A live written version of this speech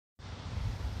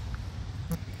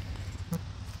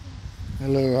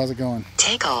Hello, how's it going?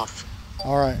 Take off.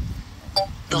 All right.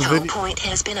 The home point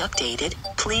has been updated.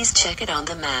 Please check it on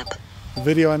the map. The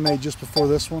video I made just before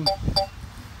this one,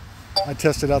 I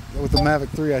tested out with the Mavic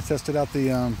 3. I tested out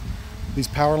the these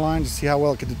power lines to see how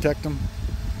well it could detect them.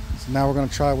 So now we're going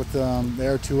to try with the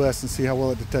AIR 2S and see how well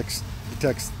it detects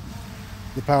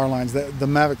the power lines. The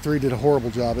Mavic 3 did a horrible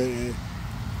job,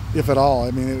 if at all. I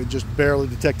mean, it just barely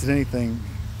detected anything.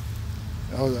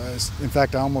 In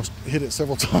fact, I almost hit it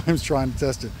several times trying to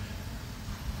test it.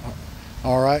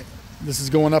 All right, this is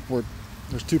going upward.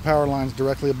 There's two power lines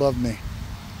directly above me,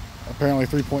 apparently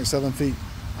 3.7 feet.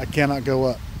 I cannot go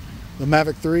up. The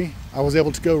Mavic 3, I was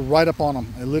able to go right up on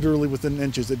them, literally within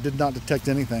inches. It did not detect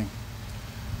anything.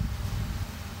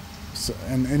 So,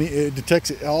 and it detects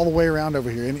it all the way around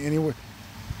over here.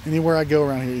 Anywhere I go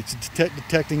around here, it's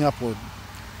detecting upward.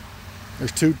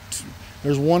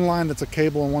 There's one line that's a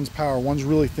cable and one's power. One's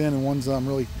really thin and one's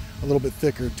really a little bit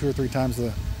thicker, 2 or 3 times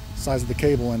the size of the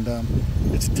cable, and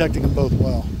it's detecting them both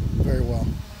well, very well.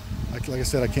 Like I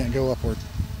said, I can't go upward.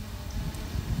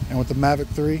 And with the Mavic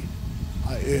 3,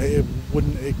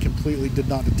 it completely did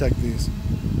not detect these.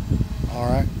 All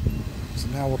right, so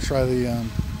now we'll try the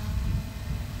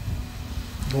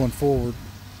going forward,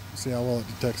 see how well it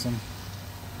detects them.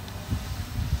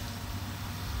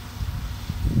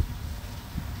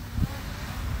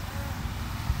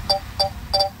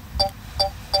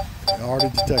 Already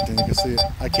detecting, you can see it.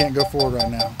 I can't go forward right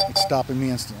now. It's stopping me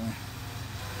instantly.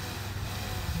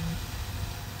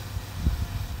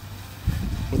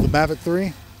 With the Mavic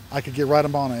 3, I could get right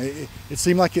up on it. It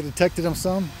seemed like it detected them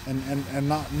some and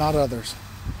not others.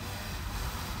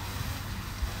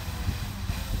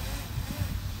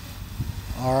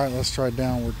 All right, let's try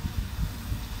downward.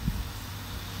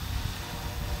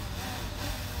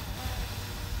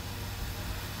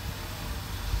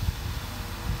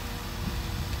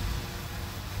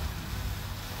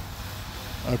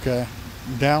 Okay,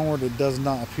 downward it does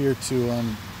not appear to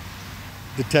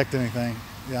detect anything.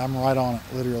 Yeah, I'm right on it,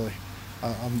 literally.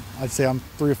 I'd say I'm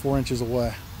 3 or 4 inches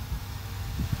away.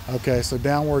 Okay, so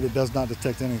downward it does not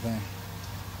detect anything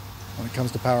when it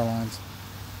comes to power lines.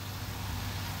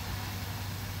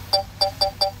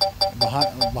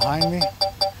 Behind me,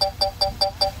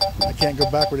 I can't go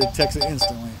backward, it detects it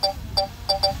instantly.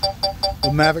 The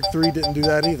Mavic 3 didn't do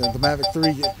that either. The Mavic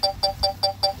 3,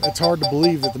 it's hard to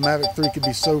believe that the Mavic 3 could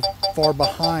be so far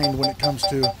behind when it comes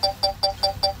to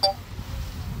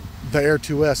the AIR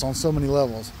 2S on so many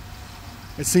levels.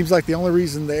 It seems like the only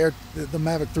reason the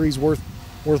Mavic 3 is worth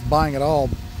buying at all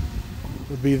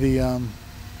would be the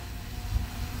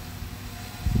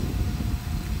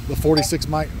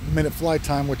 46-minute flight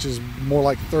time, which is more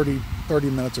like 30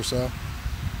 minutes or so,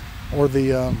 or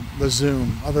the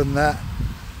zoom. Other than that,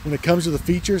 when it comes to the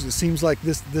features, it seems like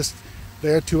the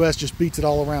AIR 2S just beats it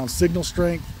all around. Signal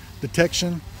strength,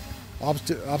 detection,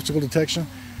 obstacle detection.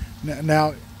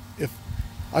 Now, if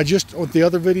I just, with the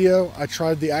other video, I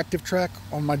tried the active track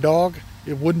on my dog.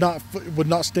 It would not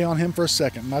stay on him for a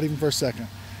second, not even for a second.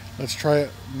 Let's try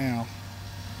it now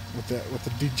with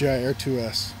the DJI AIR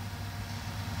 2S.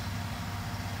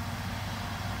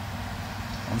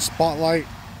 On spotlight,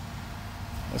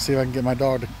 let's see if I can get my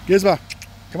dog to, Gizmo,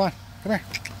 come on, come here.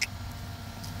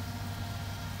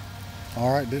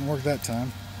 All right, didn't work that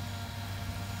time.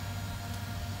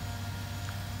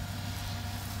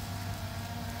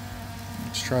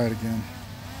 Let's try it again.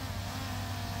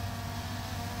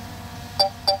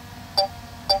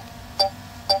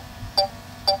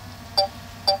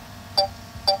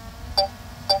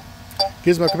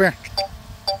 Gizmo, come here.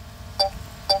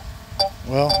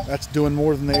 Well, that's doing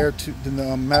more than the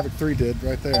Mavic 3 did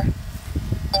right there.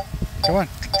 Come on.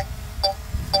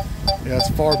 Yeah, it's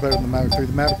far better than the Mavic 3.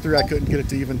 The Mavic 3, I couldn't get it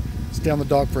to even stay on the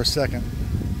dog for a second.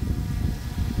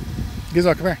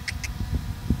 Gizmo, come here.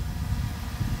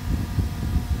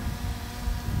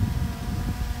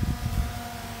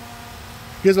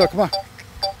 Gizmo, come on.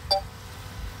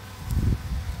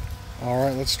 All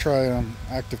right, let's try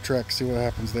active track, see what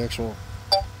happens, the actual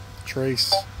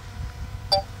trace.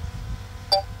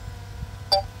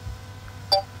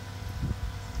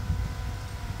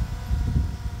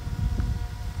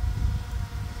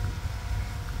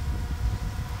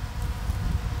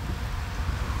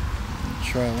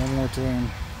 Try it one more time.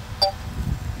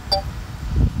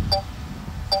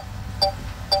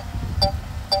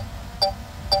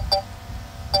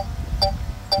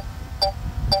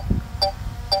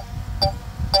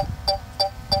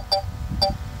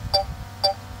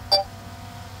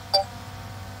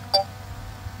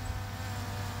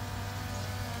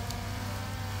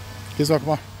 Gizmo, come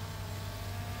on.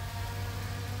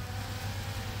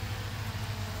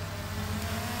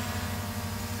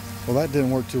 Well, that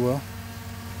didn't work too well.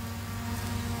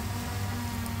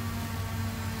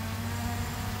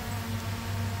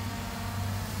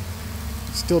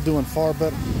 Still doing far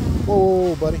better. Whoa, whoa,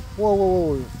 whoa, buddy. Whoa,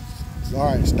 whoa, whoa.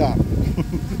 All right, stop.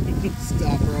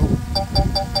 Stop, bro.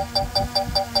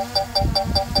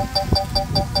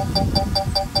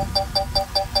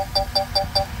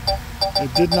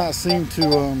 It did not seem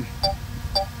to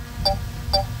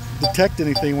detect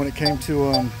anything when it came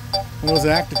to when it was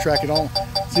an active track. It all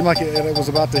seemed like it was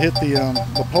about to hit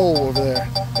the pole over there,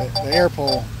 the air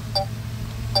pole.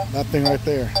 That thing right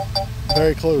there,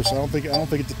 very close. I don't think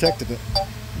it detected it.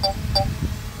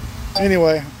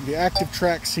 Anyway, the active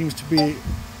track seems to be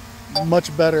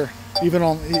much better. Even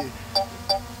on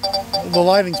the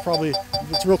lighting's probably,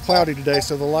 it's real cloudy today,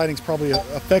 so the lighting's probably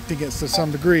affecting it to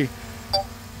some degree.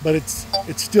 But it's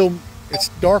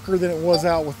darker than it was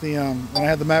out with the when I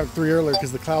had the Mavic 3 earlier,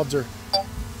 because the clouds are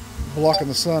blocking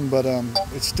the sun. But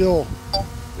it's still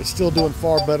doing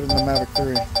far better than the Mavic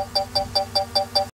 3.